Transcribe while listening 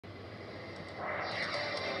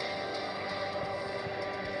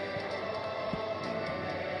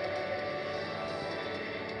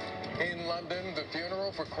London, the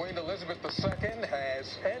funeral for Queen Elizabeth II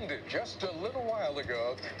has ended just a little while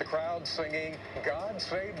ago. The crowd singing, "God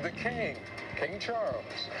Save the King," King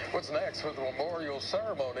Charles. What's next for the memorial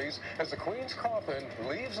ceremonies as the Queen's coffin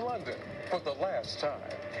leaves London for the last time?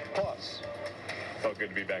 Plus, felt good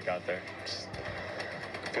to be back out there.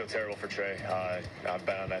 I feel terrible for Trey. I've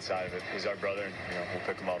been on that side of it. He's our brother, and we'll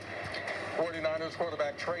pick him up. 49ers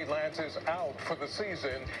quarterback Trey Lance is out for the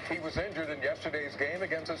season. He was injured in yesterday's game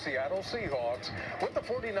against the Seattle Seahawks. What the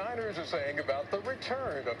 49ers are saying about the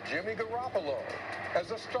return of Jimmy Garoppolo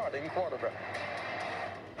as a starting quarterback.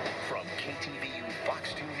 From KTVU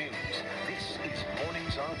Fox 2 News, this is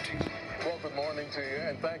Mornings on 2. Well, good morning to you,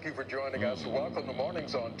 and thank you for joining us. Welcome to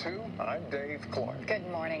Mornings on 2. I'm Dave Clark. Good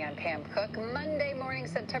morning. I'm Pam Cook. Monday morning,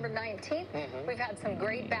 September 19th. We've had some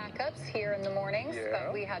great backups here in the mornings,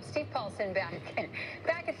 but we have Steve Paulson back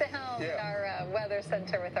at the helm in our weather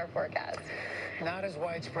center with our forecast. Not as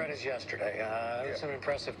widespread as yesterday. Some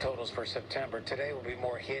impressive totals for September. Today will be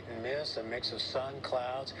more hit and miss, a mix of sun,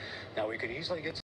 clouds. Now, we could easily get